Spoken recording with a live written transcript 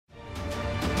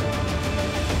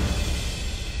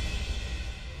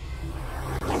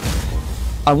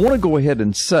I want to go ahead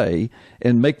and say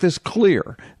and make this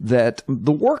clear that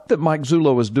the work that Mike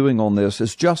Zullo is doing on this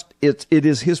is it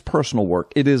is his personal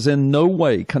work. It is in no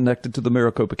way connected to the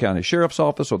Maricopa County Sheriff's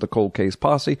Office or the Cold Case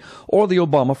Posse or the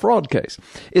Obama fraud case.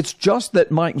 It's just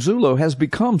that Mike Zullo has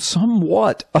become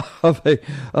somewhat of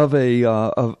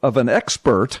an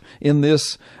expert in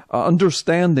this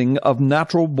understanding of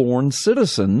natural-born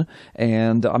citizen.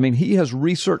 And, I mean, he has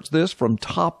researched this from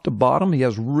top to bottom. He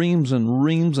has reams and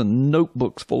reams and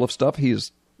notebooks full of stuff. He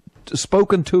has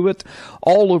spoken to it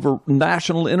all over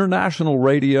national, international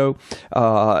radio,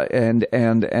 and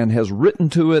has written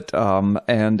to it,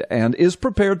 and is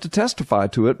prepared to testify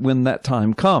to it when that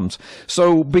time comes.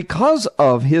 So because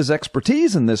of his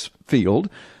expertise in this field,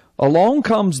 along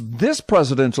comes this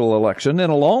presidential election,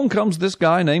 and along comes this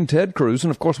guy named Ted Cruz. And,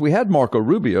 of course, we had Marco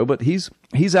Rubio, but he's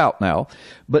out now.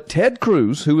 But Ted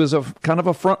Cruz, who is a kind of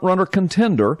a front-runner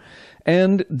contender,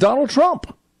 and Donald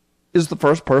Trump is the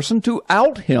first person to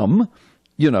out him,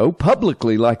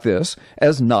 publicly like this,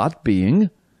 as not being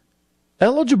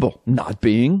eligible, not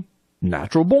being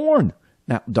natural-born.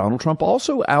 Now, Donald Trump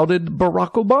also outed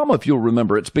Barack Obama, if you'll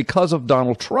remember. It's because of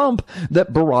Donald Trump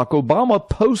that Barack Obama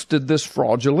posted this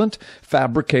fraudulent,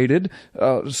 fabricated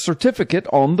certificate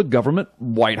on the government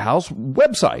White House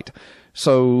website.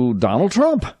 So Donald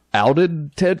Trump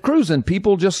outed Ted Cruz, and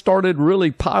people just started really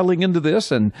piling into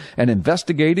this and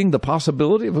investigating the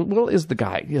possibility of, well, is the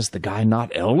guy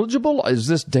not eligible? Is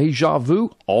this deja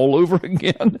vu all over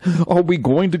again? Are we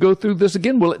going to go through this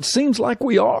again? Well, it seems like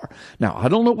we are. Now, I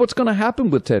don't know what's going to happen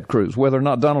with Ted Cruz, whether or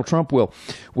not Donald Trump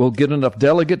will get enough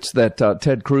delegates that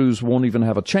Ted Cruz won't even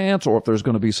have a chance, or if there's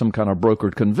going to be some kind of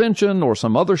brokered convention or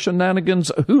some other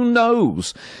shenanigans. Who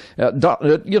knows?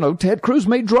 Ted Cruz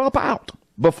may drop out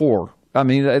before. I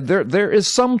mean, there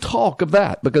is some talk of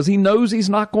that because he knows he's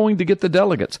not going to get the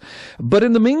delegates. But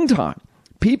in the meantime,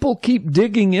 people keep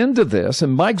digging into this,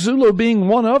 and Mike Zullo being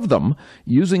one of them,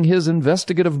 using his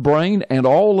investigative brain and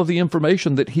all of the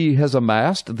information that he has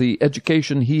amassed, the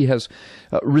education he has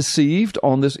received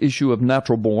on this issue of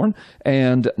natural born.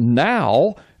 And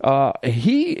now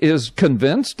he is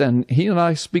convinced, and he and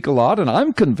I speak a lot, and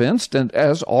I'm convinced, and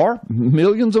as are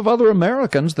millions of other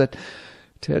Americans, that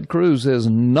Ted Cruz is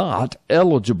not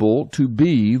eligible to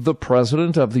be the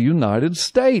president of the United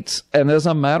States. And as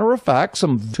a matter of fact,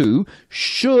 some who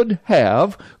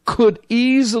could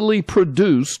easily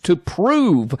produce to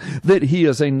prove that he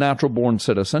is a natural-born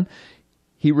citizen.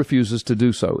 He refuses to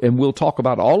do so. And we'll talk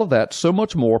about all of that, so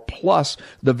much more, plus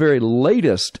the very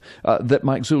latest that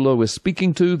Mike Zullo is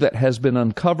speaking to that has been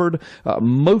uncovered.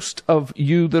 Most of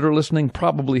you that are listening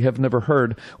probably have never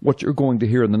heard what you're going to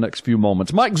hear in the next few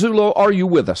moments. Mike Zullo, are you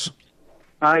with us?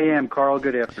 I am, Carl.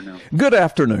 Good afternoon. Good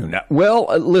afternoon. Well,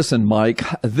 listen, Mike,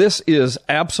 this is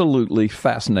absolutely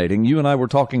fascinating. You and I were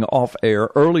talking off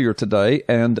air earlier today,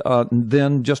 and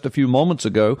then just a few moments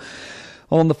ago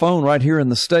on the phone right here in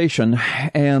the station.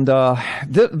 And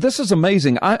this is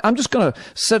amazing. I'm just going to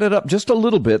set it up just a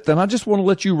little bit, then I just want to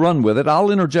let you run with it.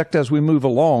 I'll interject as we move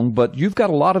along, but you've got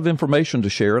a lot of information to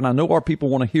share, and I know our people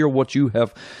want to hear what you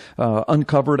have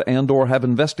uncovered and or have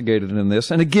investigated in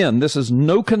this. And again, this is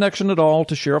no connection at all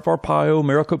to Sheriff Arpaio,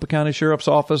 Maricopa County Sheriff's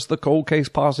Office, the Cold Case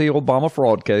Posse, Obama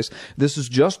fraud case. This is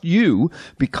just you,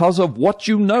 because of what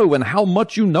you know and how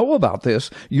much you know about this.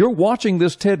 You're watching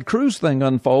this Ted Cruz thing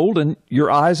unfold, and your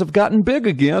eyes have gotten big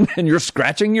again, and you're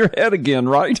scratching your head again,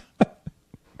 right?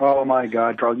 Oh, my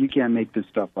God, Carl, you can't make this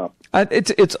stuff up.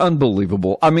 It's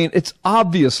unbelievable. I mean, it's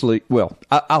obviously, well,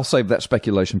 I'll save that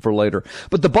speculation for later.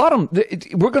 But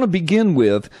we're going to begin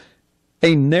with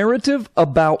a narrative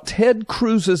about Ted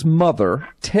Cruz's mother,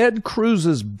 Ted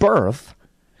Cruz's birth,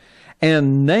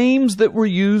 and names that were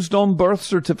used on birth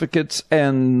certificates,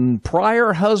 and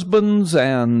prior husbands,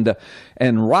 and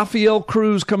Rafael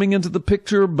Cruz coming into the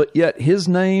picture, but yet his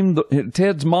name,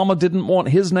 Ted's mama didn't want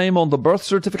his name on the birth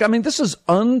certificate. I mean, this is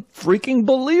unfreaking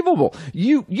believable.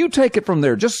 You take it from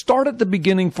there. Just start at the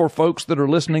beginning for folks that are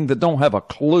listening that don't have a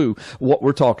clue what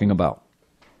we're talking about.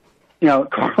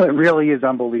 Carl, it really is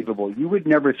unbelievable. You would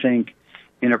never think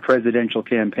in a presidential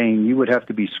campaign you would have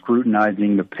to be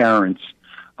scrutinizing the parents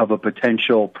of a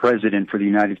potential president for the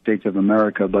United States of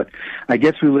America, but I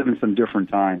guess we live in some different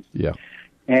times. Yeah.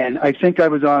 And I think I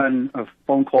was on a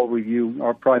phone call with you,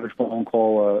 our private phone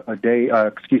call,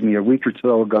 a week or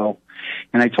so ago,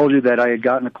 and I told you that I had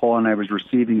gotten a call and I was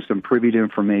receiving some privy to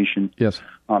information. Yes.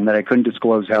 That I couldn't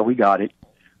disclose how we got it,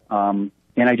 and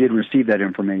I did receive that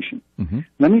information. Mm-hmm.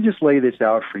 Let me just lay this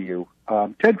out for you.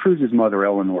 Ted Cruz's mother,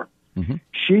 Eleanor, mm-hmm.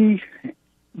 She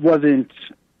wasn't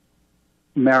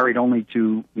married only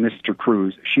to Mr.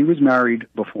 Cruz. She was married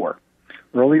before.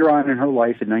 Earlier on in her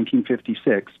life, in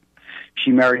 1956,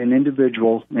 she married an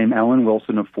individual named Alan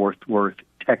Wilson of Fort Worth,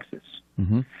 Texas.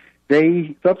 Mm-hmm.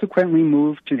 They subsequently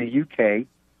moved to the UK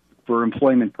for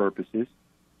employment purposes.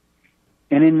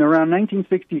 And in around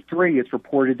 1963, it's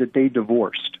reported that they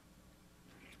divorced.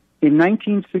 In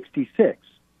 1966,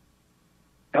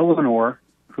 Eleanor,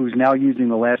 who's now using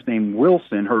the last name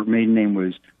Wilson, her maiden name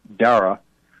was Dara.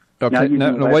 Okay,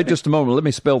 now wait just a moment. Let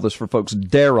me spell this for folks.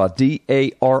 Dara,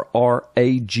 D-A-R-R-A-G-H.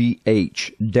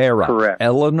 Dara. Correct.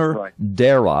 Eleanor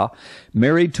Dara,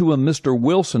 married to a Mr.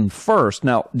 Wilson first.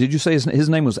 Now, did you say his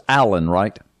name was Alan,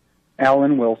 right?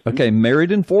 Alan Wilson. Okay,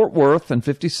 married in Fort Worth in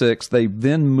 56. They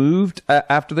then moved,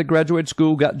 after they graduated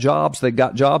school, got jobs. They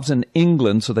got jobs in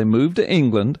England, so they moved to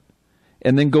England,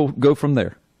 and then go from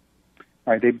there.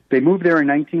 All right, they moved there in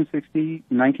 1960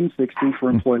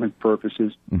 for employment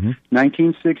purposes. Mm-hmm.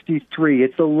 1963,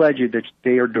 it's alleged that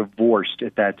they are divorced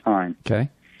at that time.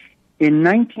 Okay. In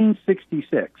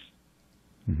 1966,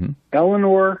 mm-hmm.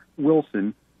 Eleanor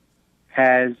Wilson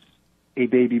has a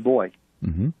baby boy.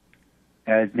 Mm-hmm.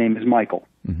 His name is Michael.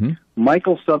 Mm-hmm.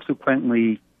 Michael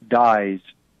subsequently dies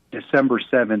December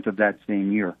 7th of that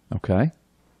same year. Okay.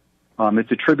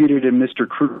 It's attributed to Mr.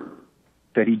 Cruz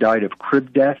that he died of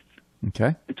crib death.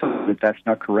 Okay. That that's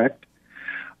not correct.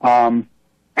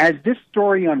 As this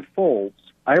story unfolds,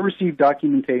 I received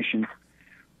documentation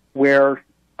where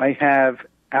I have,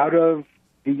 out of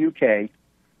the UK,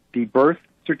 the birth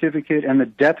certificate and the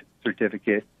death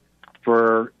certificate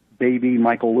for baby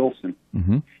Michael Wilson.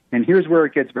 Mm-hmm. And here's where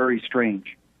it gets very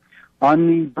strange. On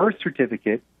the birth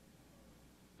certificate,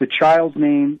 the child's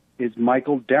name is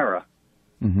Michael Dara.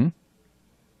 Mm-hmm.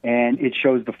 And it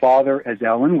shows the father as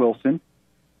Alan Wilson.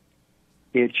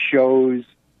 It shows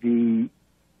the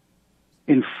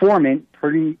informant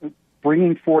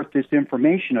bringing forth this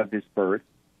information of this birth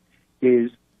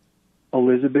is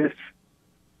Eleanor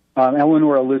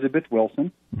Elizabeth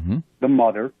Wilson, mm-hmm. the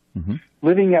mother, mm-hmm.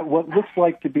 living at what looks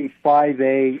like to be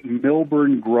 5A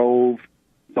Milburn Grove,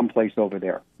 someplace over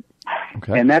there.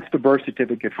 Okay. And that's the birth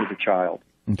certificate for the child.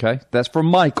 Okay. That's for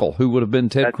Michael, who would have been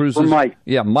Ted Cruz's. For Mike.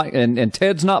 Yeah, Mike, and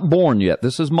Ted's not born yet.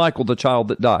 This is Michael, the child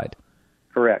that died.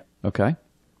 Correct. Okay.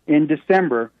 In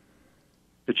December,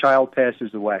 the child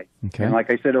passes away. Okay. And like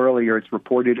I said earlier, it's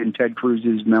reported in Ted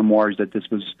Cruz's memoirs that this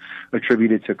was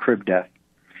attributed to crib death.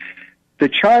 The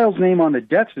child's name on the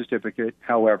death certificate,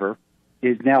 however,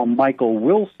 is now Michael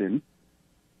Wilson.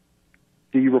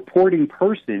 The reporting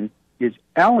person is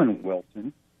Alan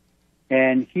Wilson,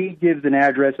 and he gives an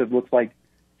address of looks like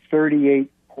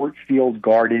 38 Portfield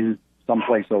Garden,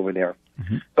 someplace over there.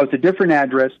 Mm-hmm. So it's a different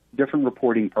address, different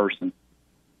reporting person.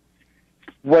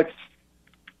 What's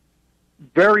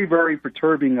very, very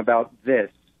perturbing about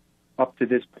this, up to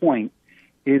this point,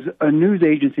 is a news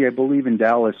agency, I believe in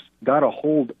Dallas, got a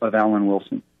hold of Alan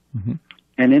Wilson. Mm-hmm.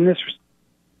 And in this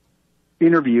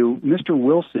interview, Mr.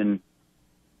 Wilson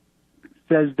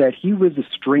says that he was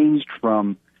estranged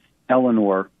from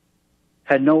Eleanor,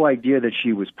 had no idea that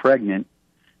she was pregnant,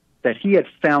 that he had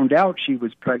found out she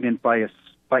was pregnant by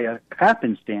a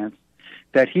happenstance,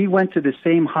 that he went to the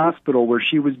same hospital where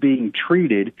she was being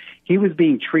treated. He was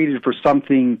being treated for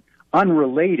something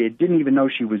unrelated, didn't even know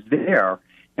she was there,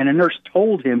 and a nurse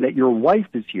told him that your wife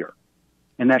is here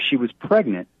and that she was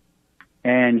pregnant.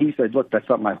 And he said, look, that's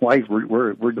not my wife.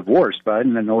 We're divorced, but I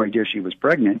didn't have no idea she was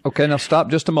pregnant. Okay, now stop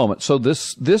just a moment. So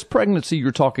this pregnancy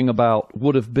you're talking about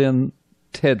would have been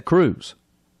Ted Cruz?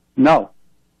 No.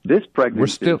 This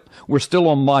pregnancy... We're still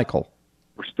on Michael.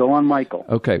 We're still on Michael.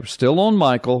 Okay, we're still on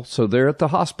Michael. So they're at the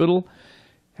hospital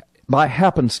by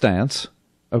happenstance.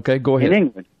 Okay, go ahead. In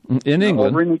England. In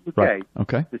England. Over in the UK. Right.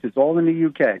 Okay. This is all in the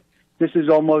UK. This is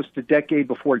almost a decade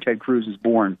before Ted Cruz is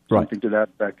born, something to that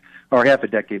effect, or half a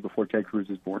decade before Ted Cruz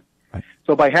is born. Right.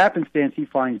 So by happenstance, he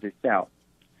finds this out.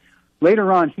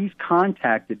 Later on, he's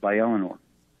contacted by Eleanor,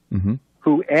 mm-hmm.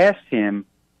 who asks him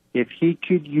if he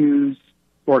could use,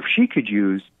 or if she could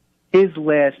use, his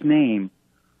last name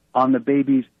on the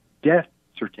baby's death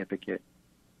certificate,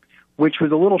 which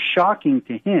was a little shocking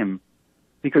to him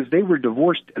because they were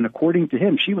divorced, and according to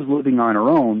him, she was living on her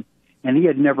own, and he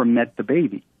had never met the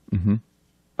baby. Mm-hmm.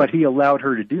 But he allowed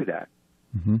her to do that.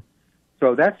 Mm-hmm.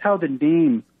 So that's how the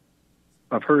name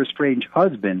of her estranged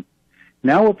husband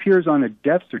now appears on a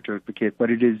death certificate, but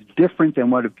it is different than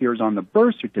what appears on the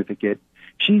birth certificate.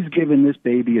 She's given this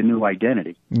baby a new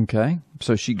identity. Okay.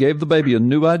 So she gave the baby a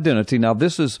new identity. Now,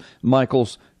 this is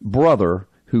Michael's brother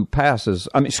who passes.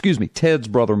 Ted's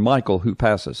brother, Michael, who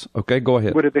passes. Okay, go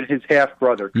ahead. Would have been his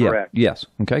half-brother, correct? Yeah. Yes.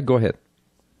 Okay, go ahead.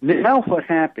 Now what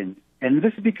happens, and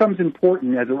this becomes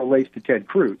important as it relates to Ted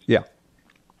Cruz. Yeah.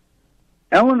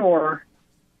 Eleanor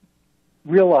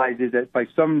realizes that by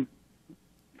some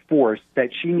force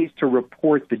that she needs to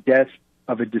report the death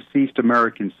of a deceased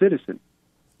American citizen.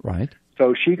 Right.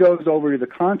 So she goes over to the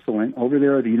consulate over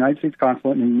there, the United States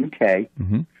consulate in the UK,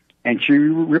 and she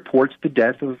reports the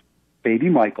death of baby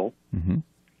Michael.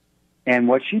 And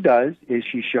what she does is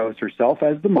she shows herself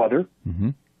as the mother.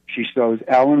 She shows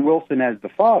Alan Wilson as the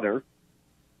father,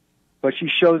 but she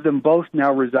shows them both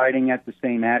now residing at the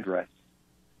same address.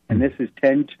 And this is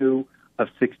 10/2 of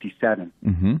 67.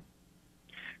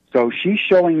 So she's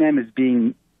showing them as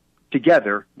being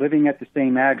together, living at the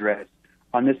same address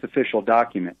on this official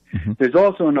document. There's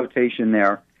also a notation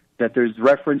there that there's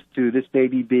reference to this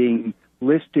baby being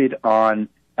listed on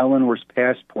Eleanor's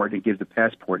passport. It gives the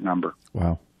passport number.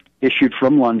 Wow. Issued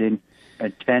from London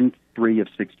at 10/3 of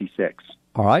 66.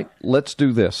 All right, let's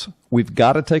do this. We've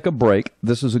got to take a break.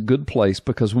 This is a good place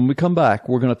because when we come back,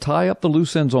 we're going to tie up the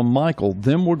loose ends on Michael.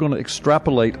 Then we're going to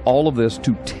extrapolate all of this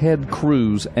to Ted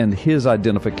Cruz and his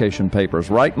identification papers.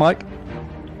 Right, Mike?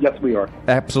 Yes, we are.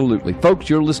 Absolutely. Folks,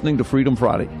 you're listening to Freedom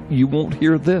Friday. You won't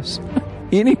hear this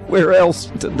anywhere else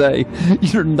today.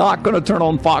 You're not going to turn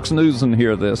on Fox News and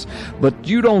hear this, but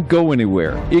you don't go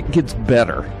anywhere. It gets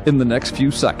better in the next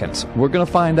few seconds. We're going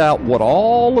to find out what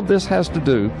all of this has to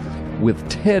do with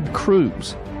Ted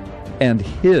Cruz and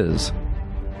his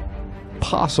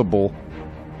possible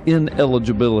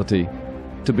ineligibility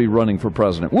to be running for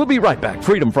president. We'll be right back.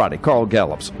 Freedom Friday, Carl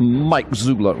Gallups. Mike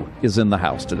Zullo is in the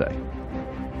house today.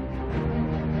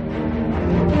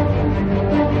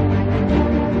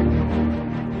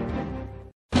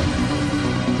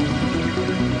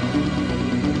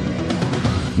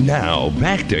 Now,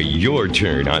 back to your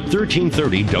turn on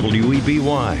 1330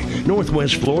 WEBY,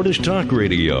 Northwest Florida's talk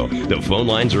radio. The phone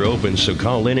lines are open, so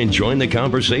call in and join the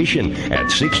conversation at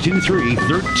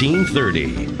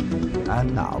 623-1330.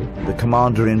 And now, the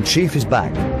Commander-in-Chief is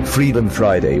back. Freedom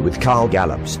Friday with Carl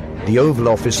Gallups, the Oval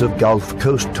Office of Gulf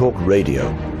Coast Talk Radio.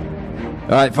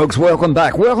 All right, folks, welcome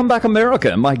back. Welcome back,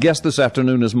 America. My guest this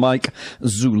afternoon is Mike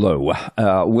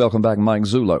Zullo. Welcome back, Mike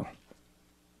Zullo.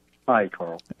 Hi,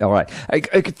 Carl. All right.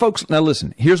 Folks, now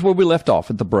listen, here's where we left off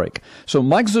at the break. So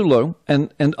Mike Zullo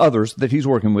and others that he's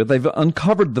working with, they've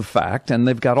uncovered the fact, and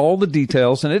they've got all the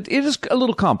details, and it is a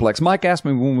little complex. Mike asked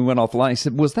me when we went off the line, he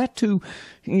said, was that too,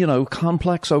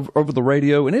 complex over the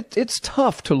radio? And it's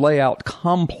tough to lay out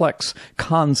complex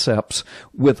concepts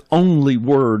with only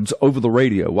words over the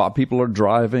radio while people are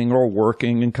driving or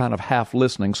working and kind of half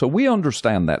listening. So we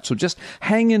understand that. So just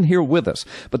hang in here with us.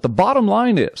 But the bottom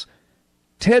line is,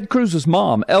 Ted Cruz's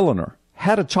mom, Eleanor,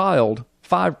 had a child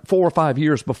 4 or 5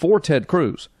 years before Ted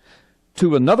Cruz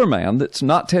to another man that's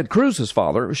not Ted Cruz's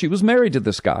father. She was married to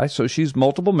this guy, so she's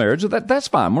multiple marriages. That's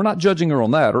fine. We're not judging her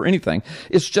on that or anything.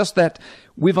 It's just that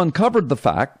we've uncovered the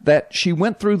fact that she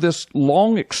went through this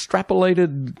long,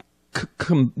 extrapolated,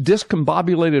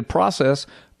 discombobulated process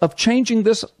of changing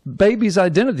this baby's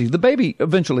identity. The baby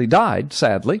eventually died,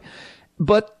 sadly.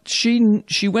 But she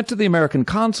went to the American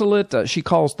consulate. She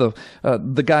calls the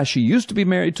guy she used to be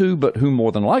married to, but who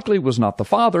more than likely was not the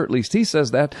father. At least he says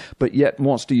that, but yet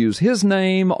wants to use his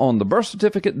name on the birth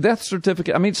certificate, death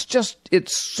certificate. I mean, it's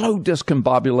so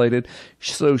discombobulated.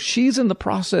 So she's in the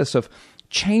process of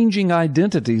changing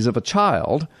identities of a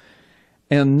child.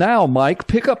 And now, Mike,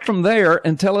 pick up from there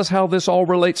and tell us how this all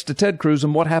relates to Ted Cruz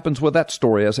and what happens with that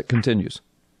story as it continues.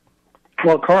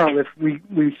 Well, Carl, if we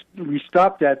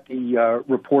stopped at the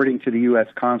reporting to the U.S.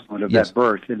 consulate of that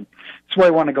birth, and that's why I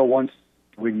want to go once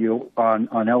with you on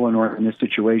Eleanor in this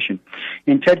situation.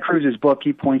 In Ted Cruz's book,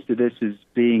 he points to this as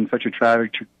being such a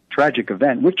tragic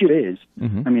event, which it is.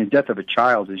 I mean, the death of a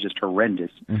child is just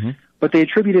horrendous. But they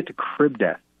attribute it to crib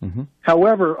death.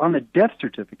 However, on the death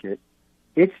certificate,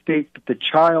 it states that the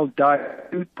child died of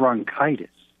acute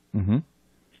bronchitis.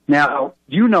 Now,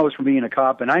 you know it's from being a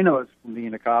cop, and I know it's from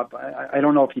being a cop. I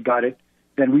don't know if you got it.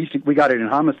 Then we got it in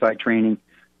homicide training.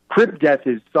 Crib death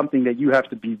is something that you have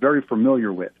to be very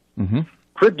familiar with.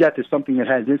 Crib death is something that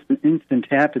has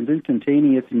happens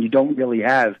instantaneous, and you don't really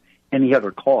have any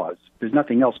other cause. There's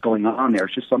nothing else going on there.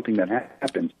 It's just something that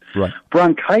happens. Right.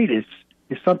 Bronchitis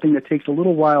is something that takes a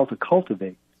little while to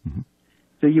cultivate.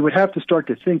 So you would have to start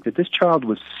to think that this child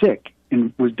was sick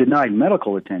and was denied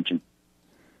medical attention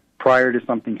prior to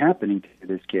something happening to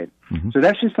this kid. So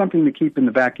that's just something to keep in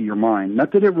the back of your mind.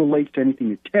 Not that it relates to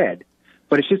anything to Ted,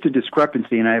 but it's just a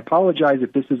discrepancy, and I apologize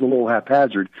if this is a little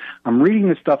haphazard. I'm reading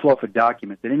this stuff off of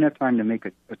documents. I didn't have time to make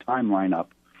a timeline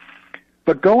up.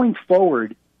 But going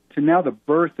forward to now the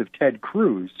birth of Ted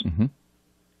Cruz,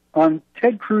 on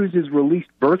Ted Cruz's released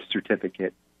birth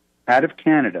certificate out of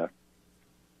Canada,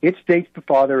 it states the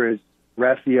father as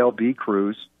Raphael B.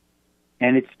 Cruz,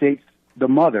 and it states the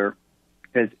mother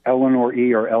as Eleanor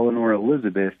E. or Eleanor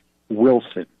Elizabeth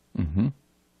Wilson. Mm-hmm.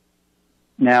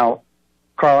 Now,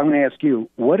 Carl, I'm going to ask you,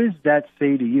 what does that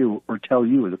say to you or tell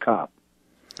you as a cop?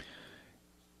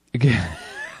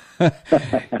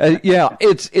 Yeah,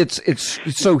 it's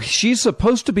so she's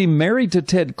supposed to be married to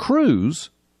Ted Cruz,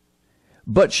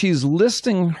 but she's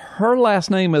listing her last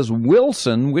name as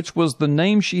Wilson, which was the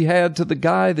name she had to the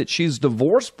guy that she's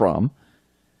divorced from.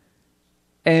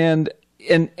 And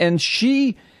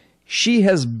she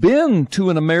has been to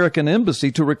an American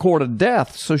embassy to record a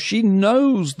death, so she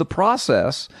knows the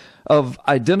process of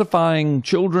identifying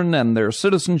children and their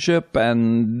citizenship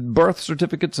and birth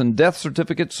certificates and death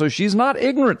certificates, so she's not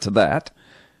ignorant to that.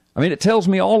 I mean, it tells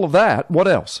me all of that. What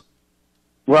else?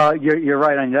 Well, you're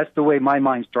right. I mean, that's the way my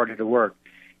mind started to work.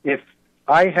 If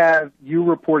I have you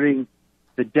reporting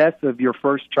the death of your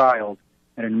first child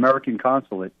at an American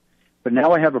consulate, but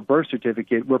now I have a birth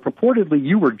certificate where purportedly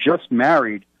you were just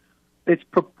married, it's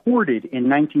purported in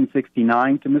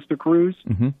 1969 to Mr. Cruz,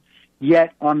 mm-hmm.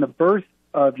 Yet on the birth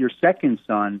of your second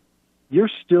son, you're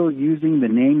still using the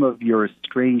name of your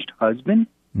estranged husband,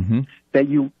 mm-hmm. that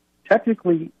you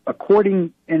technically,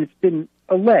 and it's been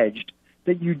alleged,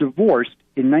 that you divorced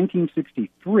in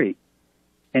 1963.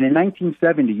 And in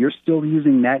 1970, you're still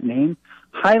using that name.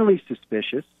 Highly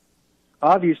suspicious.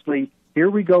 Obviously, here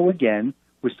we go again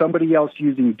with somebody else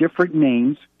using different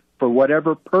names for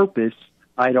whatever purpose,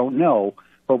 I don't know.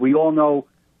 But we all know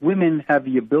women have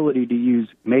the ability to use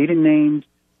maiden names,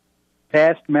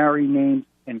 past married names,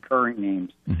 and current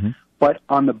names. Mm-hmm. But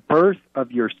on the birth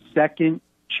of your second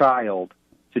child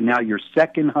to now your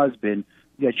second husband,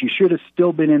 that you should have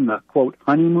still been in the, quote,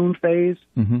 honeymoon phase,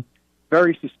 mm-hmm.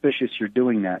 very suspicious you're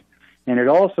doing that. And it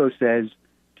also says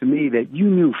to me that you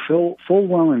knew full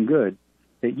well and good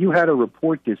that you had to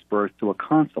report this birth to a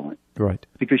consulate. Right.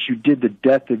 Because you did the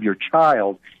death of your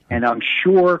child, and I'm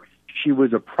sure she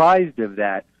was apprised of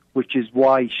that, which is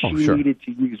why she needed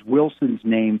to use Wilson's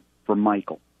name for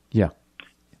Michael. Yeah.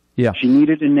 Yeah. She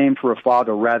needed a name for a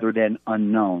father rather than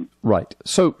unknown. Right.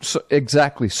 So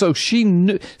exactly. So she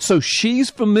knew. So she's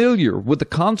familiar with the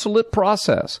consulate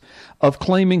process of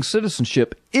claiming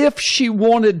citizenship. If she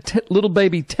wanted little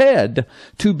baby Ted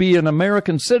to be an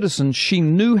American citizen, she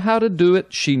knew how to do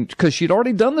it. Because she'd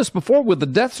already done this before with the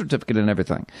death certificate and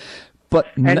everything. But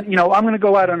I'm going to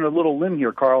go out on a little limb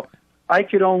here, Carl. I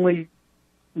could only,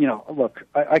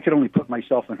 I could only put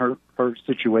myself in her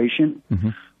situation. Mm-hmm.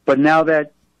 But now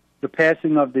that the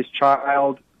passing of this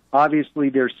child, obviously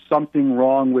there's something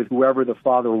wrong with whoever the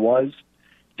father was,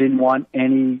 didn't want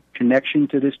any connection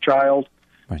to this child.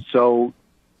 Right. So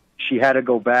she had to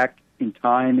go back in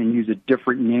time and use a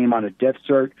different name on a death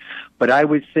cert. But I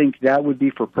would think that would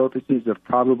be for purposes of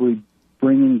probably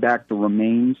bringing back the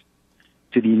remains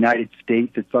to the United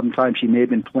States. At some time she may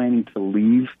have been planning to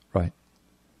leave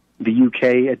the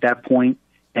UK at that point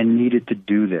and needed to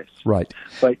do this. Right.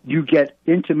 But you get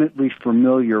intimately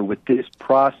familiar with this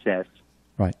process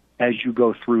right. as you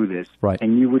go through this. Right.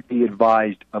 And you would be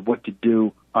advised of what to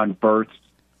do on births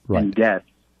and deaths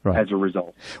as a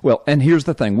result. Well, and here's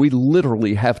the thing. We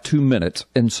literally have 2 minutes.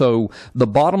 And so the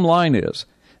bottom line is,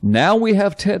 now we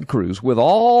have Ted Cruz with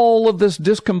all of this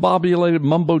discombobulated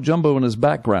mumbo-jumbo in his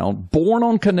background, born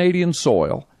on Canadian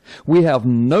soil. We have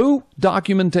no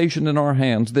documentation in our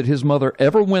hands that his mother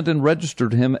ever went and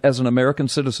registered him as an American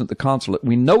citizen at the consulate.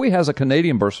 We know he has a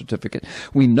Canadian birth certificate.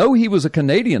 We know he was a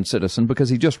Canadian citizen because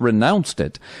he just renounced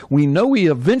it. We know he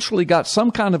eventually got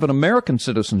some kind of an American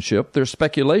citizenship. There's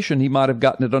speculation he might have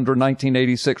gotten it under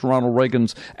 1986 Ronald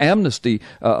Reagan's amnesty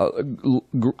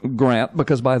grant,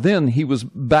 because by then he was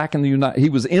back in he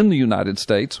was in the United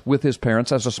States with his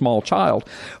parents as a small child.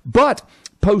 But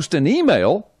post an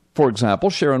email, for example,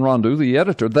 Sharon Rondeau, the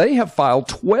editor, they have filed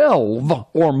 12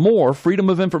 or more Freedom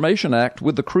of Information Act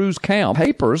with the Cruz camp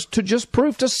papers to just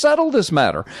prove to settle this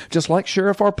matter. Just like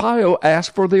Sheriff Arpaio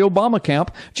asked for the Obama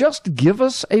camp, just give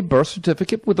us a birth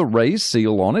certificate with a raised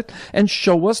seal on it and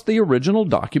show us the original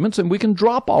documents and we can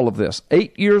drop all of this.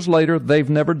 8 years later, they've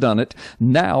never done it.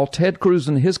 Now, Ted Cruz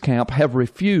and his camp have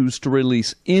refused to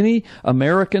release any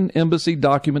American embassy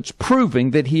documents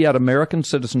proving that he had American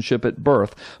citizenship at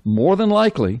birth. More than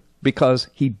likely, because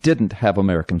he didn't have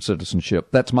American citizenship.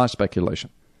 That's my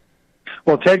speculation.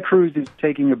 Well, Ted Cruz is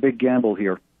taking a big gamble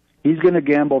here. He's going to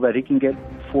gamble that he can get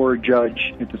before a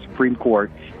judge at the Supreme Court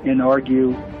and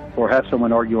argue, or have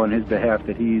someone argue on his behalf,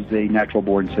 that he's a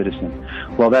natural-born citizen.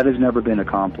 Well, that has never been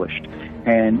accomplished.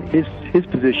 And his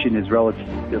position is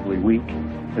relatively weak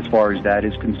as far as that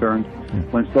is concerned.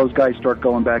 Once those guys start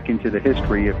going back into the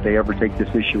history, if they ever take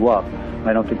this issue up,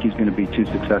 I don't think he's going to be too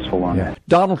successful on that.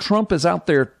 Donald Trump is out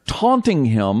there taunting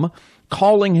him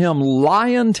calling him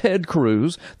lying Ted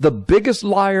Cruz. The biggest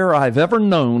liar I've ever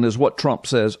known is what Trump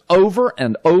says over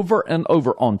and over and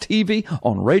over on TV,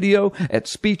 on radio, at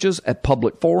speeches, at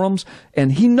public forums.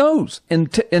 And he knows.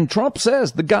 And Trump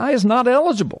says the guy is not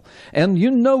eligible. And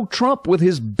you know Trump with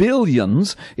his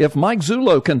billions, if Mike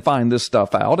Zullo can find this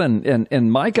stuff out,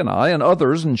 and Mike and I and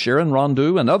others, and Sharon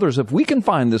Rondeau and others, if we can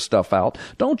find this stuff out,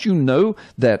 don't you know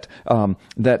that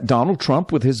that Donald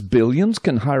Trump with his billions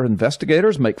can hire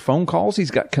investigators, make phone calls?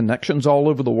 He's got connections all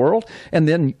over the world. And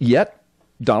then yet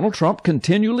Donald Trump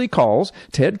continually calls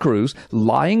Ted Cruz,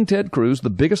 lying Ted Cruz, the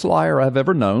biggest liar I've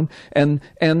ever known. And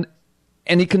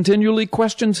he continually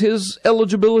questions his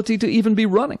eligibility to even be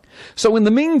running. So in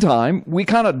the meantime, we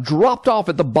kind of dropped off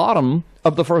at the bottom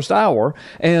of the first hour.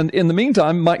 And in the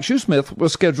meantime, Mike Shoesmith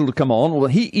was scheduled to come on. Well,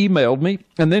 he emailed me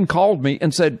and then called me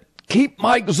and said, keep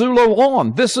Mike Zullo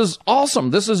on. This is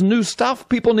awesome. This is new stuff.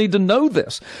 People need to know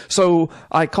this. So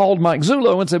I called Mike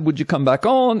Zullo and said, would you come back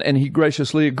on? And he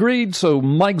graciously agreed. So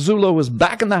Mike Zullo is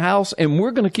back in the house, and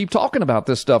we're going to keep talking about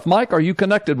this stuff. Mike, are you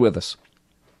connected with us?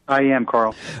 I am,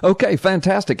 Carl. Okay,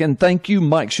 fantastic. And thank you,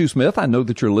 Mike Shoesmith. I know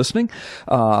that you're listening.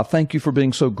 Thank you for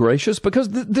being so gracious, because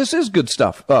this is good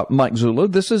stuff, Mike Zullo.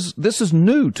 This is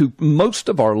new to most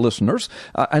of our listeners.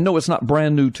 I know it's not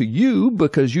brand new to you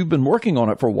because you've been working on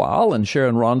it for a while, and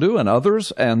Sharon Rondeau and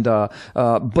others. And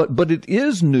but it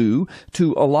is new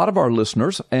to a lot of our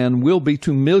listeners, and will be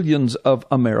to millions of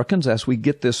Americans as we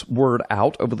get this word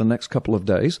out over the next couple of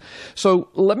days. So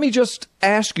let me just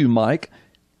ask you, Mike,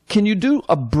 can you do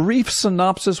a brief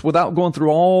synopsis without going through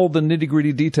all the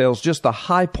nitty-gritty details, just the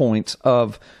high points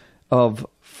of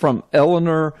from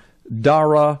Eleanor,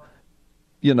 Dara,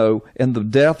 and the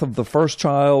death of the first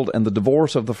child and the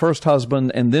divorce of the first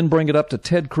husband, and then bring it up to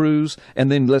Ted Cruz,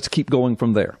 and then let's keep going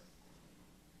from there.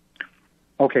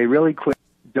 Okay, really quick.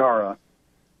 Dara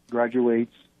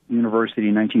graduates university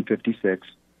in 1956,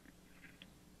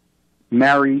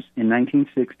 marries in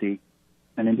 1960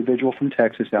 an individual from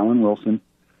Texas, Alan Wilson.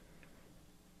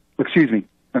 Excuse me,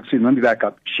 let me back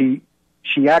up. She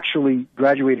actually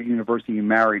graduated university and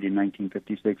married in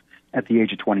 1956 at the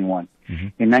age of 21. Mm-hmm.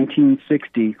 In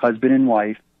 1960, husband and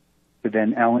wife, but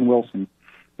then Alan Wilson,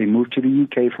 they moved to the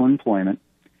UK for employment.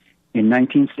 In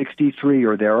 1963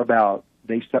 or thereabout,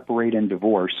 they separate and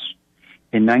divorce.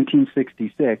 In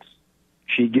 1966,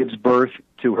 she gives birth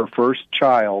to her first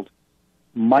child,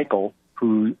 Michael,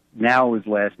 who now his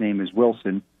last name is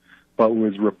Wilson, but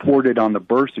was reported on the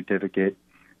birth certificate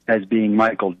as being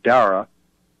Michael Dara,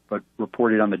 but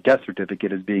reported on the death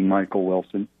certificate as being Michael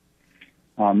Wilson.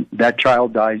 That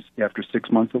child dies after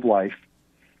 6 months of life,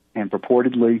 and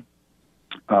purportedly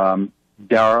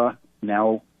Dara,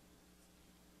 now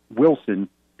Wilson,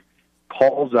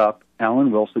 calls up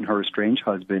Alan Wilson, her estranged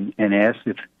husband, and asks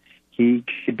if he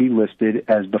could be listed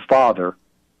as the father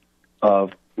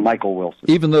of Michael Wilson.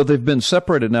 Even though they've been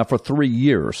separated now for 3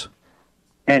 years.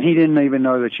 And he didn't even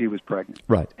know that she was pregnant.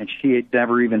 Right. And she had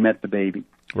never even met the baby.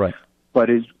 Right. But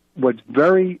what's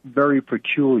very, very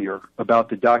peculiar about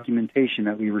the documentation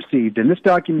that we received, and this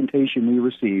documentation we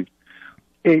received,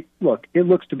 it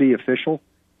looks to be official.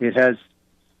 It has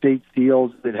state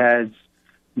seals. It has,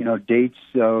 dates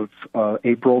of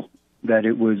April that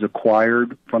it was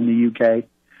acquired from the UK.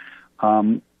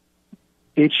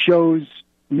 It shows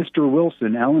Mr.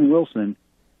 Wilson, Alan Wilson,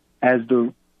 as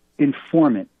the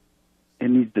informant. It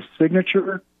needs the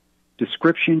signature,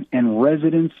 description, and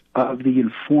residence of the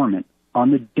informant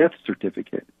on the death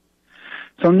certificate.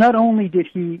 So not only did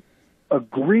he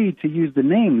agree to use the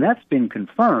name, that's been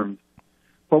confirmed,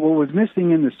 but what was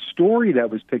missing in the story that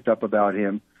was picked up about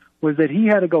him was that he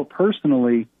had to go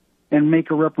personally and make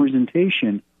a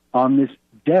representation on this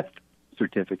death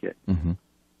certificate. Mm-hmm.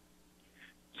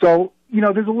 So,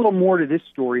 there's a little more to this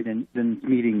story than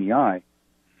meeting the eye.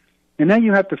 And then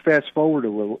you have to fast forward a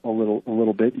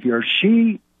little bit here.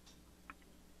 She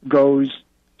goes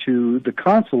to the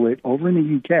consulate over in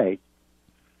the UK,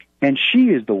 and she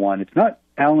is the one. It's not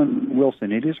Alan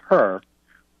Wilson. It is her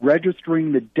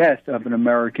registering the death of an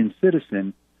American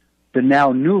citizen, the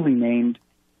now newly named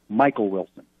Michael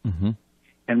Wilson. Mm-hmm.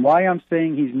 And why I'm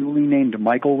saying he's newly named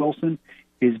Michael Wilson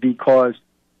is because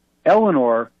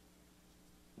Eleanor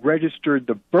registered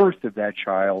the birth of that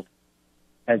child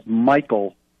as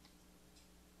Michael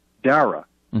Dara,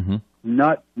 mm-hmm.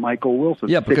 not Michael Wilson.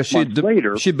 Yeah, because she'd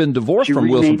been divorced from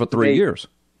Wilson for 3 years.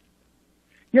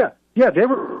 Yeah, they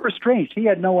were estranged. He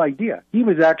had no idea. He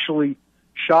was actually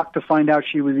shocked to find out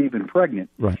she was even pregnant.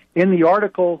 Right. In the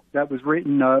article that was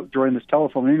written during this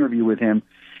telephone interview with him,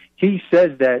 he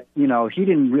says that, he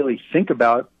didn't really think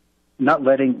about, not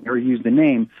letting her use the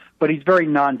name, but he's very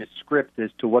nondescript as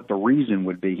to what the reason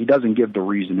would be. He doesn't give the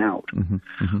reason out,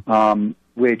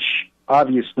 which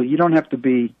obviously you don't have to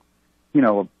be,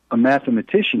 a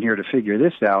mathematician here to figure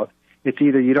this out. It's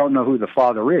either you don't know who the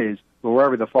father is, or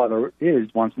wherever the father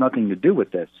is wants nothing to do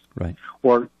with this, right?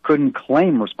 Or couldn't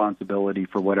claim responsibility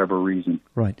for whatever reason,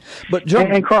 right? But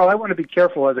and Carl, I want to be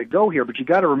careful as I go here, but you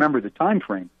got to remember the time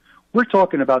frame. We're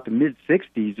talking about the mid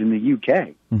 '60s in the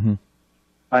UK.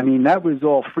 I mean, that was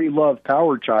all free love,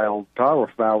 power child,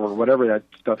 power flower, whatever that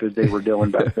stuff is they were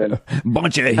doing back then.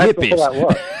 Bunch of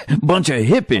hippies. Bunch of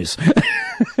hippies.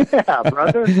 Yeah,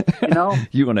 brother.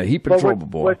 You in a heap of trouble,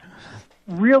 boy. What's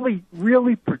really,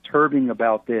 really perturbing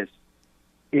about this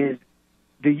is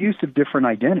the use of different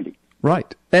identities.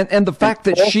 Right. And the fact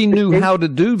that she knew how to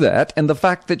do that, and the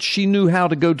fact that she knew how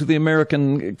to go to the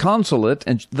American consulate,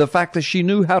 and the fact that she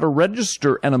knew how to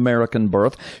register an American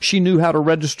birth, she knew how to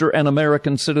register an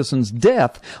American citizen's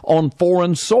death on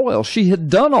foreign soil. She had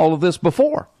done all of this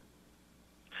before.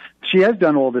 She has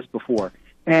done all this before.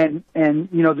 And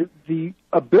the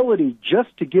ability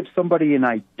just to give somebody an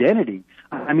identity.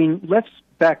 I mean, let's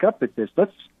back up at this.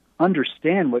 Let's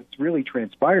understand what's really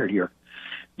transpired here.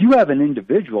 You have an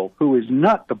individual who is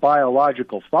not the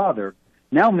biological father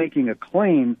now making a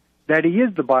claim that he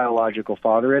is the biological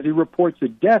father as he reports a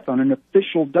death on an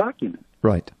official document.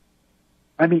 Right.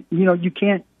 I mean, you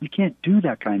can't do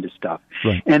that kind of stuff.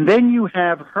 Right. And then you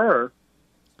have her,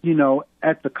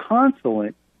 at the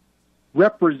consulate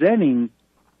representing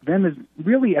them as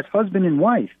really as husband and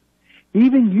wife,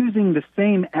 even using the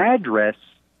same address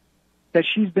that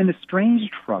she's been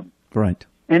estranged from. Right.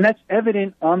 And that's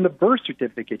evident on the birth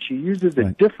certificate. She uses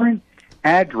a different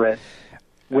address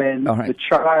when the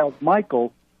child,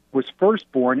 Michael, was first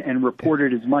born and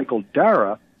reported as Michael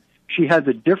Dara. She has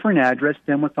a different address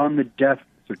than what's on the death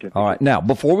certificate. All right. Now,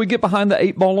 before we get behind the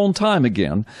 8 ball on time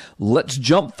again, let's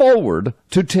jump forward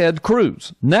to Ted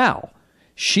Cruz. Now,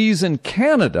 she's in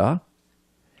Canada,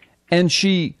 and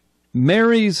she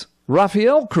marries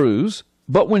Rafael Cruz,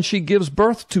 but when she gives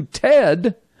birth to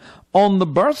Ted, on the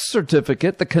birth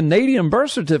certificate, the Canadian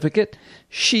birth certificate,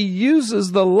 she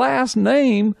uses the last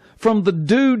name from the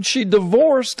dude she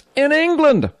divorced in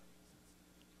England.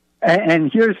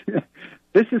 And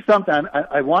this is something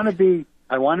I want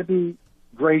to be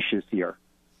gracious here.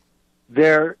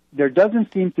 There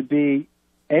doesn't seem to be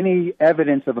any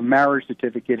evidence of a marriage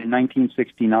certificate in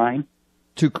 1969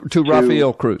 to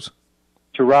Rafael Cruz.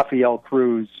 To Rafael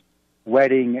Cruz,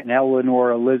 wedding an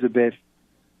Eleanor Elizabeth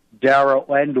Dara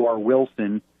and/or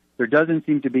Wilson. There doesn't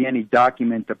seem to be any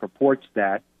document that purports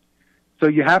that. So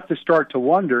you have to start to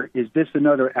wonder, is this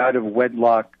another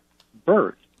out-of-wedlock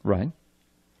birth? Right.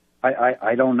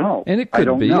 I don't know. And it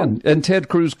could be, and Ted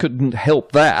Cruz couldn't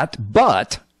help that,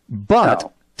 but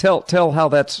no. Tell how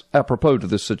that's apropos to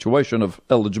this situation of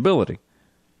eligibility.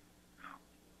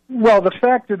 Well, the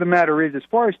fact of the matter is, as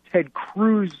far as Ted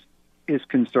Cruz is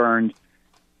concerned,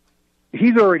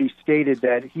 he's already stated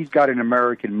that he's got an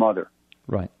American mother.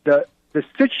 Right. The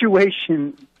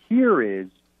situation here is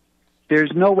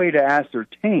there's no way to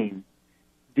ascertain,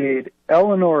 did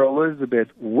Eleanor Elizabeth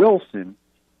Wilson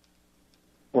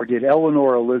or did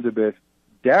Eleanor Elizabeth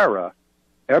Dara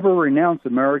ever renounce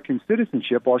American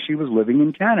citizenship while she was living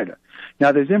in Canada?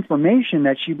 Now, there's information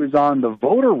that she was on the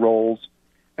voter rolls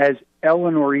as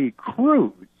Eleanor E.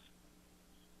 Cruz.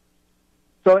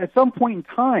 So at some point in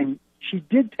time, she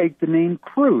did take the name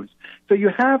Cruz. So you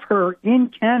have her in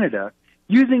Canada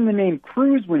using the name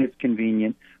Cruz when it's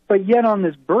convenient, but yet on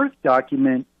this birth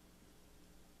document,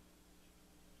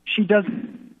 she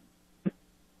doesn't.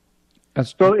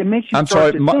 So it makes you I'm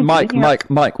sorry,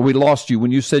 Mike, we lost you.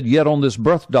 When you said yet on this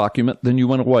birth document, then you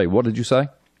went away. What did you say?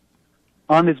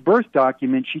 On this birth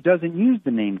document, she doesn't use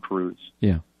the name Cruz.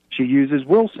 Yeah. She uses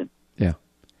Wilson. Yeah.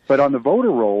 But on the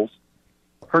voter rolls,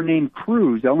 her name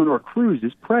Cruz, Eleanor Cruz,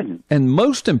 is present. And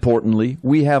most importantly,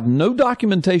 we have no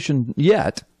documentation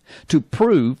yet to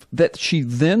prove that she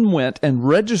then went and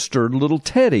registered little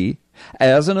Teddy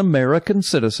as an American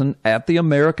citizen at the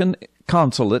American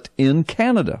consulate in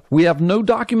Canada. We have no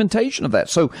documentation of that.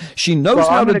 So she knows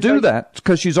how to do that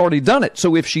because she's already done it.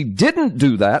 So if she didn't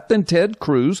do that, then Ted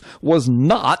Cruz was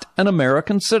not an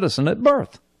American citizen at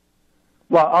birth.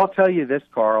 Well, I'll tell you this,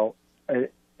 Carl.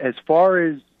 As far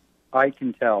as I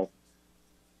can tell,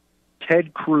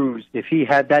 Ted Cruz, if he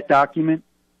had that document,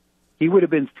 he would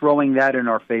have been throwing that in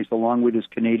our face along with his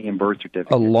Canadian birth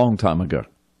certificate. A long time ago.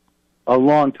 A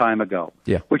long time ago.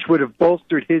 Yeah. Which would have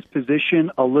bolstered his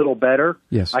position a little better.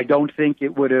 Yes. I don't think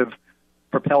it would have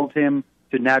propelled him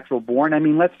to natural born. I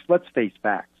mean, let's face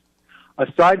facts.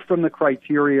 Aside from the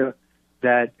criteria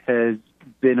that has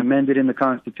been amended in the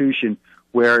Constitution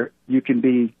where you can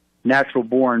be natural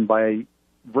born by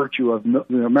virtue of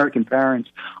American parents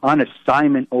on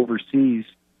assignment overseas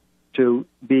to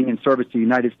being in service to the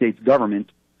United States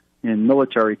government in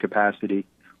military capacity,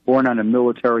 born on a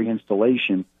military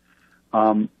installation.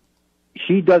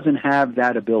 He doesn't have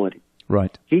that ability.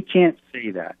 Right. He can't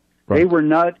say that. Right. They were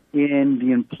not in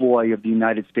the employ of the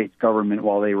United States government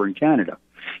while they were in Canada.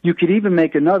 You could even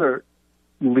make another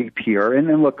leap here,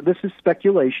 and look, this is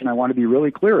speculation. I want to be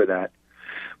really clear of that.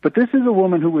 But this is a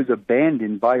woman who was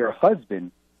abandoned by her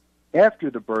husband after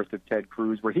the birth of Ted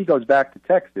Cruz, where he goes back to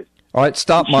Texas. All right,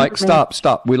 stop, Mike,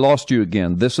 stop. We lost you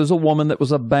again. This is a woman that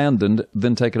was abandoned,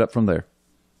 then take it up from there.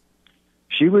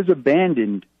 She was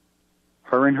abandoned,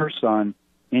 her and her son,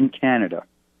 in Canada,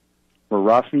 where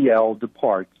Raphael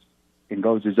departs and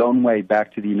goes his own way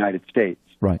back to the United States.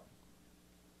 Right.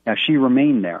 Now, she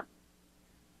remained there,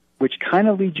 which kind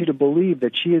of leads you to believe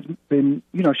that she has been,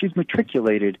 she's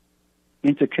matriculated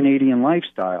into Canadian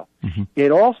lifestyle. Mm-hmm.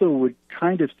 It also would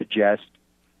kind of suggest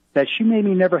that she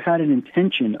maybe never had an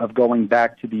intention of going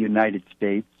back to the United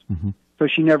States, mm-hmm. so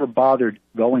she never bothered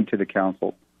going to the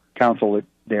consulate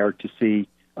there to see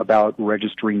about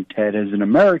registering Ted as an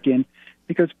American,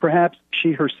 because perhaps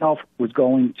she herself was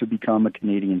going to become a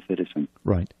Canadian citizen.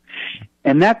 Right.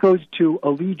 And that goes to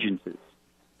allegiances.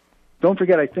 Don't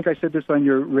forget, I think I said this on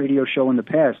your radio show in the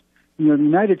past, the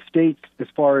United States, as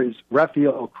far as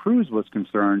Raphael Cruz was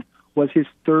concerned, was his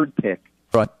third pick.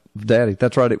 Right, Daddy,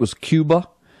 that's right. It was Cuba,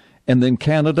 and then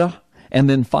Canada, and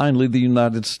then finally the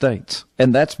United States.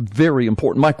 And that's very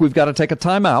important. Mike, we've got to take a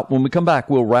time out. When we come back,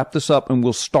 we'll wrap this up, and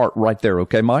we'll start right there.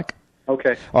 Okay, Mike?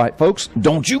 Okay. All right, folks,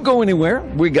 don't you go anywhere.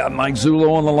 We got Mike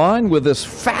Zullo on the line with this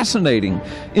fascinating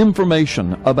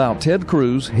information about Ted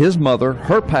Cruz, his mother,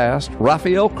 her past,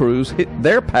 Raphael Cruz,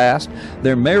 their past,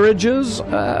 their marriages,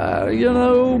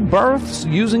 births,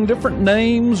 using different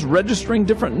names, registering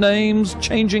different names,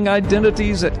 changing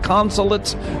identities at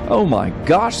consulates. Oh, my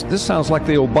gosh, this sounds like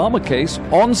the Obama case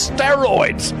on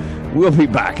steroids. We'll be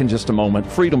back in just a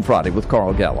moment. Freedom Friday with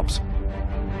Carl Gallups.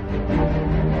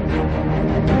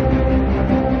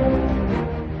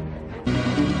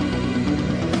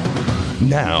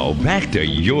 Now, back to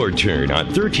your turn on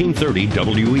 1330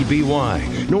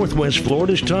 WEBY, Northwest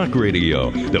Florida's talk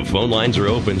radio. The phone lines are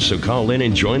open, so call in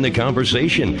and join the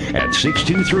conversation at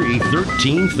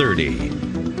 623-1330.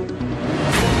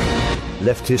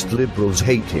 Leftist liberals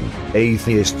hate him,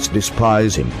 atheists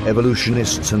despise him,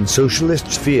 evolutionists and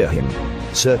socialists fear him.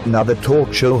 Certain other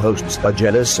talk show hosts are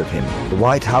jealous of him. The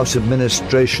White House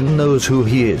administration knows who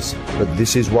he is, but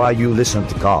this is why you listen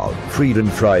to Carl. Freedom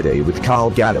Friday with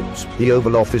Carl Gallups, the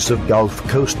Oval Office of Gulf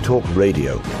Coast Talk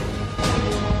Radio.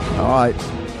 All right.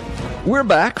 We're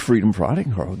back, Freedom Friday.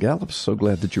 Carl Gallups, so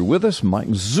glad that you're with us. Mike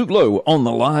Zullo on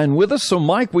the line with us. So,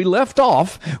 Mike, we left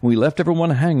everyone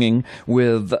hanging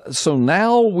with, so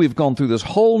now we've gone through this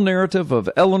whole narrative of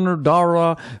Eleanor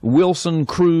Dara Wilson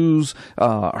Cruz,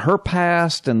 her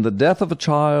past and the death of a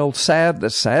child, a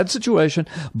sad situation,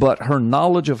 but her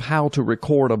knowledge of how to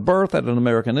record a birth at an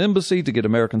American embassy to get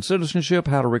American citizenship,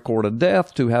 how to record a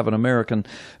death to have an American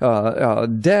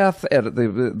death at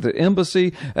the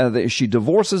embassy. She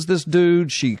divorces this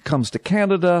dude. She comes to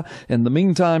Canada. In the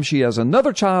meantime, she has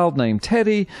another child named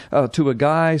Teddy to a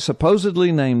guy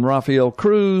supposedly named Raphael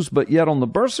Cruz, but yet on the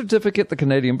birth certificate, the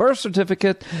Canadian birth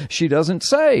certificate, she doesn't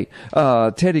say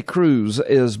Teddy Cruz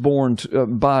is born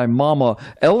by Mama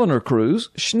Eleanor Cruz.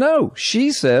 No, she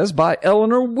says by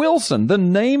Eleanor Wilson, the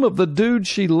name of the dude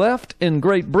she left in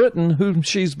Great Britain, whom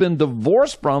she's been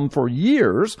divorced from for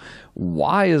years.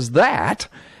 Why is that?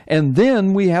 And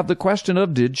then we have the question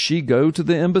of, did she go to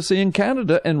the embassy in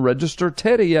Canada and register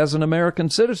Teddy as an American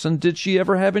citizen? Did she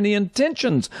ever have any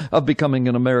intentions of becoming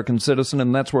an American citizen?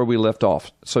 And that's where we left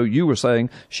off. So you were saying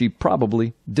she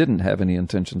probably didn't have any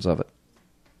intentions of it.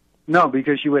 No,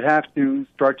 because you would have to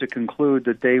start to conclude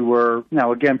that they were,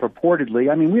 now again,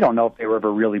 purportedly, I mean, we don't know if they were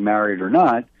ever really married or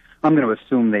not. I'm going to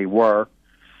assume they were.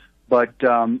 But,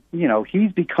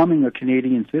 he's becoming a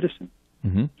Canadian citizen.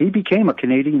 Mm-hmm. He became a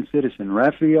Canadian citizen.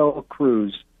 Raphael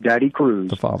Cruz, Daddy Cruz,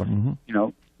 the father, mm-hmm.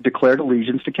 Declared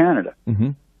allegiance to Canada.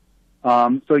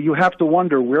 Mm-hmm. So you have to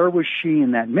wonder, where was she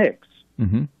in that mix?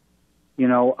 Mm-hmm.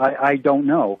 I don't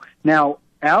know. Now,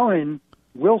 Alan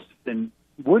Wilson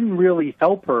wouldn't really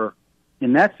help her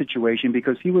in that situation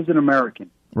because he was an American.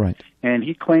 Right. And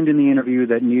he claimed in the interview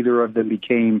that neither of them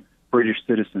became British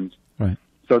citizens. Right.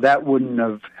 So that wouldn't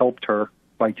have helped her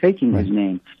by taking his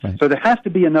name. Right. So there has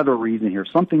to be another reason here.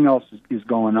 Something else is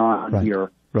going on here.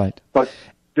 Right. But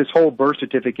this whole birth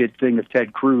certificate thing of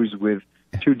Ted Cruz with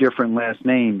two different last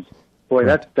names, boy,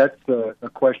 that's a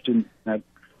question that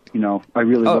I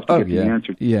really love to get the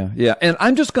answer. Yeah. And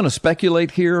I'm just going to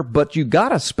speculate here, but you got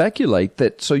to speculate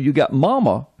that. So you got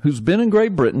Mama, who's been in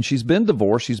Great Britain. She's been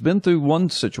divorced. She's been through one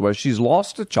situation. She's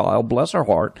lost a child, bless her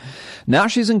heart. Now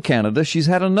she's in Canada. She's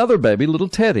had another baby, little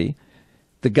Teddy.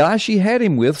 The guy she had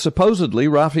him with, supposedly,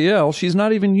 Raphael, she's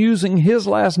not even using his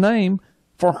last name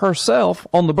for herself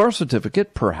on the birth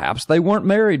certificate. Perhaps they weren't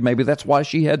married. Maybe that's why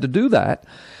she had to do that.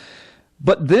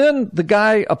 But then the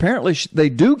guy, apparently they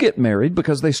do get married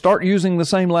because they start using the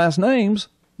same last names.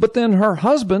 But then her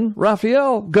husband,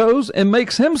 Raphael, goes and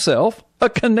makes himself a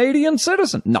Canadian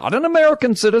citizen, not an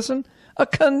American citizen, a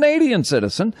Canadian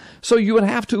citizen. So you would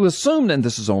have to assume, and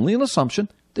this is only an assumption,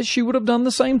 that she would have done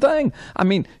the same thing. I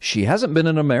mean, she hasn't been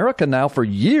in America now for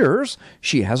years.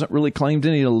 She hasn't really claimed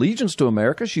any allegiance to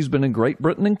America. She's been in Great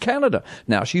Britain and Canada.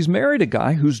 Now she's married a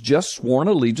guy who's just sworn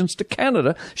allegiance to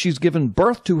Canada. She's given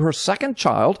birth to her second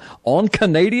child on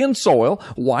Canadian soil.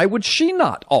 Why would she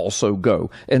not also go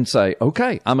and say,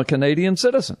 okay, I'm a Canadian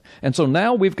citizen? And so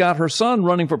now we've got her son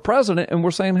running for president, and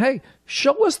we're saying, hey,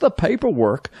 show us the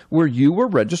paperwork where you were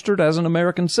registered as an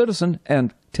American citizen,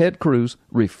 and Ted Cruz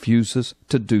refuses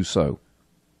to do so.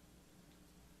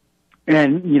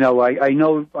 And, I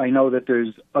know that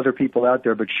there's other people out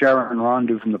there, but Sharon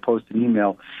Rondu from the Post and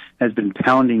Email has been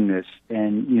pounding this,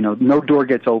 and, no door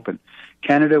gets open.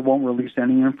 Canada won't release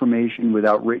any information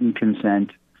without written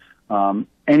consent.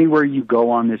 Anywhere you go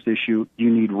on this issue, you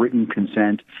need written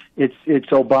consent. It's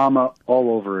Obama all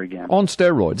over again. On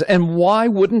steroids. And why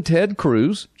wouldn't Ted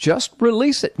Cruz just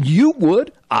release it? You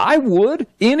would. I would.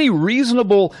 Any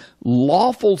reasonable,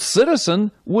 lawful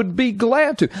citizen would be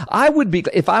glad to.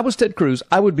 If I was Ted Cruz,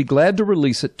 I would be glad to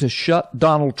release it to shut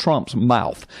Donald Trump's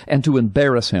mouth and to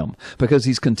embarrass him, because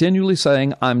he's continually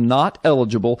saying I'm not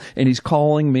eligible, and he's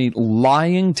calling me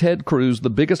lying Ted Cruz, the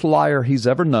biggest liar he's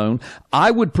ever known.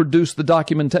 I would produce the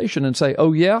documentation and say,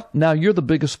 oh yeah, now you're the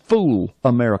biggest fool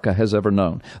America has ever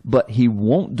known. But he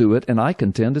won't do it, and I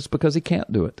contend it's because he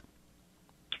can't do it.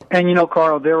 And,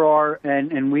 Carl, there are,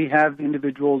 and we have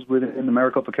individuals within the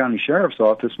Maricopa County Sheriff's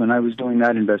Office. When I was doing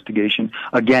that investigation,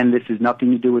 again, this has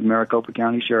nothing to do with Maricopa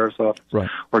County Sheriff's Office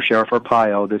or Sheriff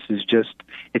Arpaio. This is just,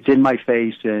 it's in my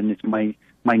face, and it's my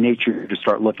nature to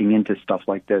start looking into stuff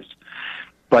like this.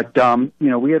 But,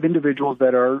 we have individuals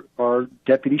that are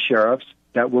deputy sheriffs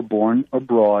that were born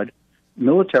abroad,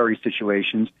 military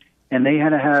situations, and they had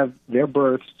to have their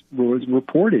births was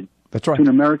reported. That's right. To an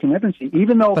American embassy,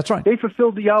 even though That's right. they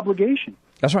fulfilled the obligation.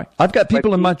 That's right. I've got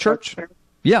people in my church.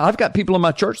 Yeah, I've got people in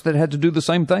my church that had to do the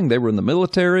same thing. They were in the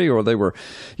military, or they were,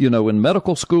 in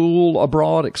medical school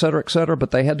abroad, et cetera,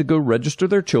 but they had to go register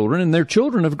their children, and their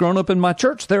children have grown up in my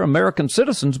church. They're American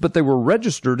citizens, but they were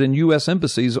registered in U.S.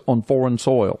 embassies on foreign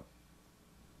soil.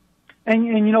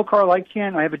 And Carl, I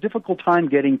have a difficult time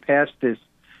getting past this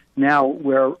now,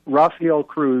 where Raphael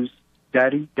Cruz,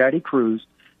 Daddy Cruz,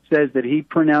 says that he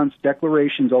pronounced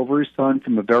declarations over his son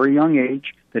from a very young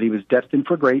age that he was destined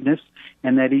for greatness,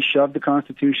 and that he shoved the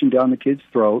Constitution down the kid's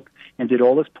throat and did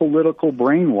all this political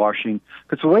brainwashing.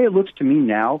 Because the way it looks to me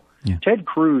now, Ted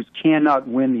Cruz cannot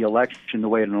win the election the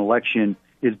way an election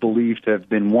is believed to have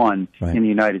been won in the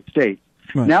United States.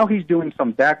 Right. Now he's doing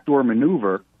some backdoor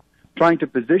maneuver, trying to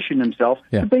position himself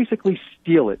to basically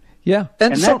steal it. Yeah.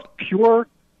 And that's pure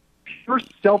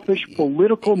selfish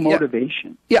political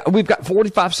motivation. Yeah, we've got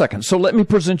 45 seconds, so let me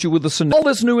present you with all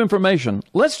this new information.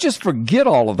 Let's just forget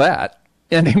all of that,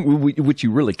 which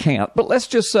you really can't, but let's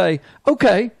just say,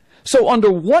 okay, so under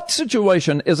what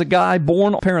situation is a guy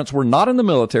born, parents were not in the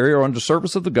military or under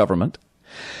service of the government,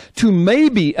 to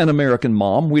maybe an American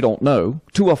mom, we don't know,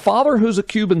 to a father who's a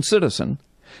Cuban citizen,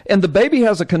 and the baby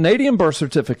has a Canadian birth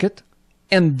certificate,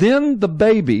 and then the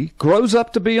baby grows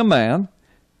up to be a man,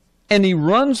 and he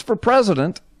runs for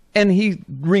president, and he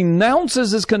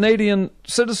renounces his Canadian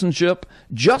citizenship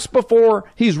just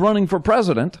before he's running for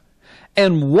president,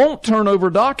 and won't turn over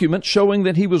documents showing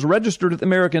that he was registered at the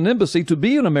American embassy to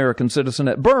be an American citizen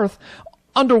at birth.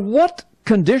 Under what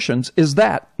conditions is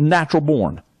that natural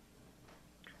born?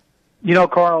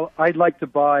 Carl, I'd like to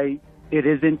buy It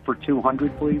Isn't for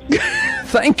 $200, please.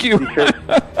 Thank you. Because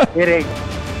it ain't.